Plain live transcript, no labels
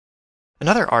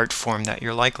Another art form that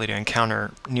you're likely to encounter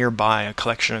nearby a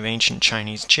collection of ancient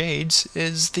Chinese jades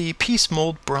is the piece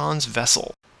mold bronze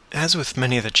vessel. As with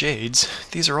many of the jades,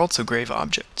 these are also grave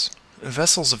objects.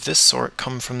 Vessels of this sort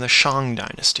come from the Shang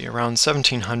dynasty around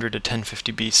 1700 to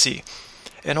 1050 BC,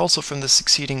 and also from the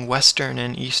succeeding Western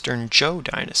and Eastern Zhou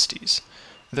dynasties.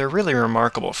 They're really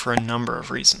remarkable for a number of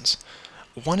reasons.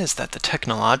 One is that the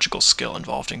technological skill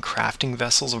involved in crafting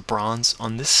vessels of bronze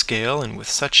on this scale and with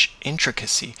such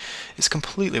intricacy is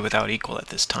completely without equal at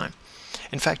this time.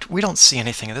 In fact, we don't see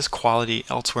anything of this quality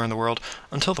elsewhere in the world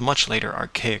until the much later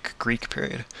archaic Greek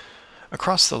period.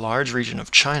 Across the large region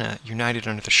of China, united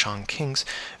under the Shang kings,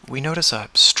 we notice a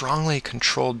strongly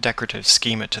controlled decorative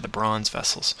schema to the bronze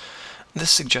vessels.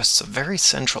 This suggests a very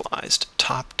centralized,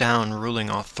 top-down ruling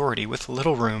authority with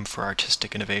little room for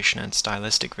artistic innovation and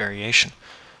stylistic variation.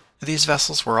 These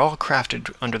vessels were all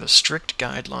crafted under the strict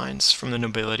guidelines from the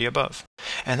nobility above,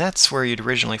 and that's where you'd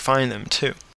originally find them,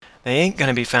 too. They ain't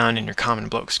gonna be found in your common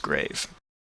bloke's grave.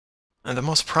 The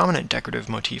most prominent decorative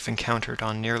motif encountered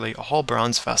on nearly all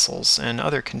bronze vessels and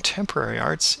other contemporary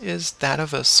arts is that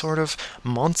of a sort of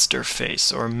monster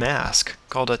face or mask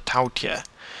called a taotia.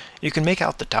 You can make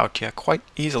out the taotia quite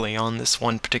easily on this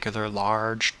one particular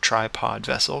large tripod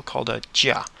vessel called a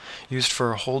jia, used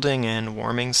for holding and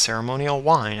warming ceremonial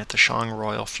wine at the Shang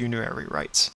royal funerary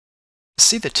rites.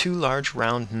 See the two large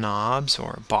round knobs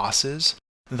or bosses?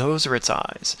 Those are its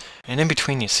eyes, and in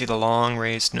between you see the long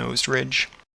raised nose ridge.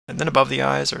 And then above the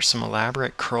eyes are some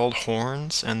elaborate curled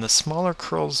horns, and the smaller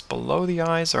curls below the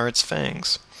eyes are its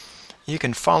fangs. You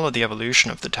can follow the evolution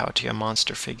of the taotia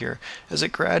monster figure as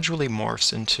it gradually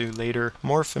morphs into later,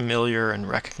 more familiar and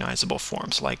recognizable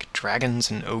forms like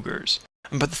dragons and ogres.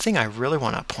 But the thing I really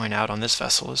want to point out on this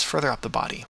vessel is further up the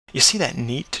body. You see that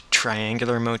neat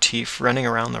triangular motif running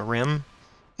around the rim?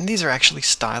 These are actually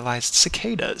stylized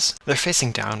cicadas. They're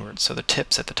facing downwards, so the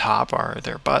tips at the top are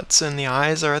their butts and the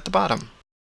eyes are at the bottom.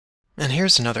 And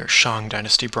here's another Shang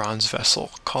dynasty bronze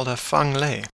vessel called a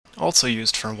fanglei, also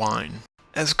used for wine.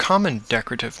 As common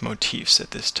decorative motifs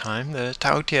at this time, the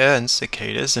taotia and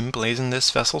cicadas emblazon this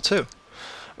vessel too.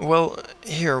 Well,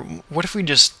 here, what if we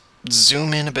just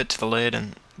zoom in a bit to the lid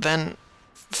and then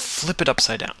flip it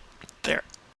upside down? There,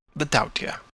 the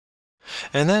taotia.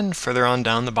 And then further on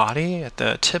down the body, at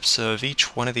the tips of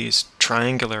each one of these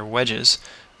triangular wedges,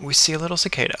 we see a little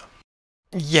cicada.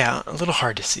 Yeah, a little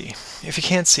hard to see. If you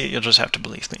can't see it, you'll just have to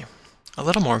believe me. A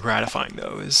little more gratifying,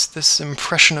 though, is this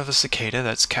impression of a cicada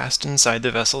that's cast inside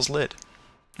the vessel's lid.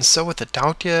 So with the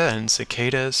taotia and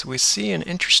cicadas, we see an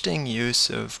interesting use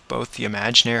of both the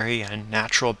imaginary and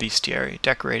natural bestiary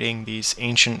decorating these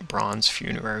ancient bronze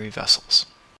funerary vessels.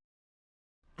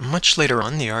 Much later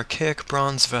on, the archaic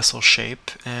bronze vessel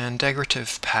shape and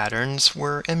decorative patterns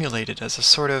were emulated as a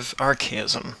sort of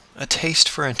archaism, a taste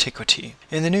for antiquity,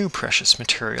 in the new precious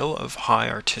material of high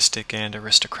artistic and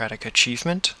aristocratic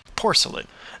achievement, porcelain.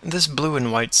 This blue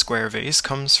and white square vase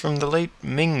comes from the late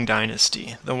Ming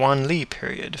dynasty, the Wanli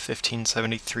period,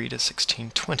 1573 to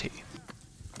 1620.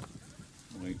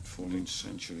 Late 14th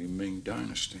century Ming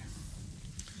dynasty.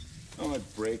 Oh,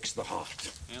 it breaks the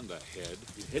heart. And the head.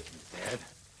 You hit me, Dad.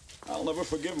 I'll never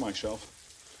forgive myself.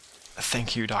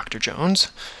 Thank you, Dr.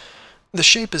 Jones. The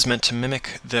shape is meant to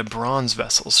mimic the bronze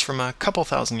vessels from a couple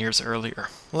thousand years earlier,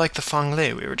 like the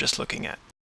fanglei we were just looking at.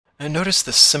 And notice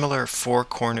the similar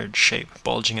four-cornered shape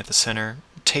bulging at the center,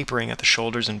 tapering at the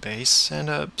shoulders and base, and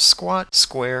a squat,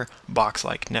 square,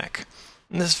 box-like neck.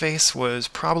 This vase was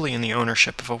probably in the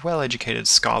ownership of a well-educated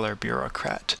scholar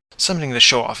bureaucrat, something to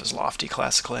show off his lofty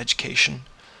classical education.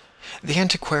 The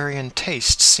antiquarian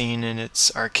taste seen in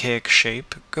its archaic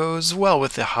shape goes well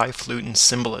with the highfalutin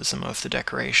symbolism of the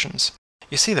decorations.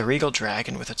 You see the regal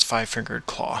dragon with its five-fingered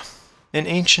claw, an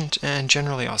ancient and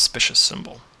generally auspicious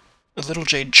symbol. Little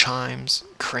jade chimes,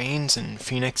 cranes and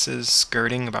phoenixes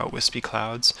skirting about wispy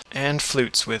clouds, and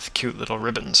flutes with cute little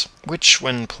ribbons, which,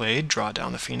 when played, draw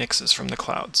down the phoenixes from the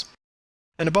clouds.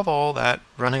 And above all that,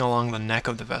 running along the neck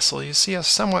of the vessel, you see a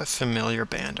somewhat familiar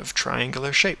band of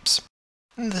triangular shapes.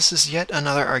 This is yet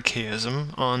another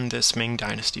archaism on this Ming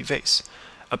Dynasty vase,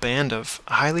 a band of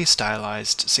highly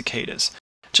stylized cicadas,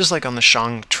 just like on the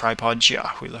Shang tripod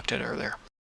jia we looked at earlier.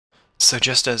 So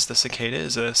just as the cicada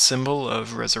is a symbol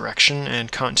of resurrection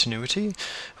and continuity,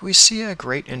 we see a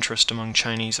great interest among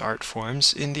Chinese art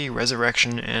forms in the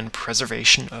resurrection and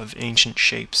preservation of ancient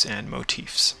shapes and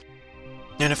motifs.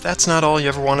 And if that's not all you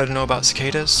ever wanted to know about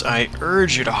cicadas, I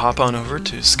urge you to hop on over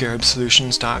to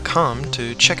scarabsolutions.com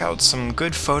to check out some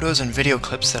good photos and video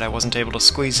clips that I wasn't able to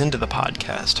squeeze into the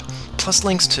podcast, plus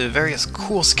links to various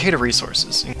cool cicada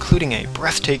resources, including a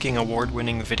breathtaking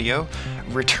award-winning video,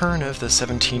 Return of the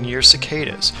 17-Year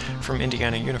Cicadas, from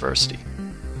Indiana University,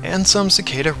 and some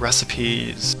cicada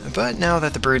recipes. But now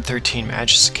that the Bird 13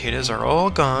 magic cicadas are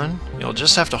all gone, you'll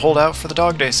just have to hold out for the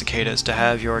Dog Day cicadas to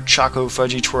have your Choco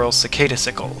Fudgy Twirl cicada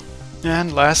sickle.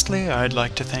 And lastly, I'd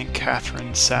like to thank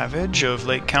Catherine Savage of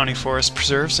Lake County Forest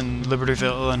Preserves in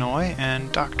Libertyville, Illinois,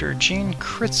 and Dr. Gene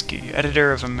Kritsky,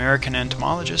 editor of American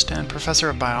Entomologist and professor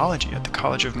of biology at the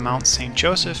College of Mount St.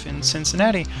 Joseph in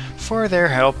Cincinnati, for their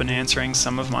help in answering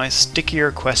some of my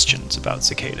stickier questions about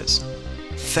cicadas.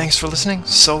 Thanks for listening,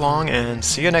 so long, and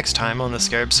see you next time on the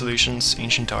Scarab Solutions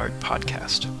Ancient Art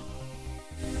Podcast.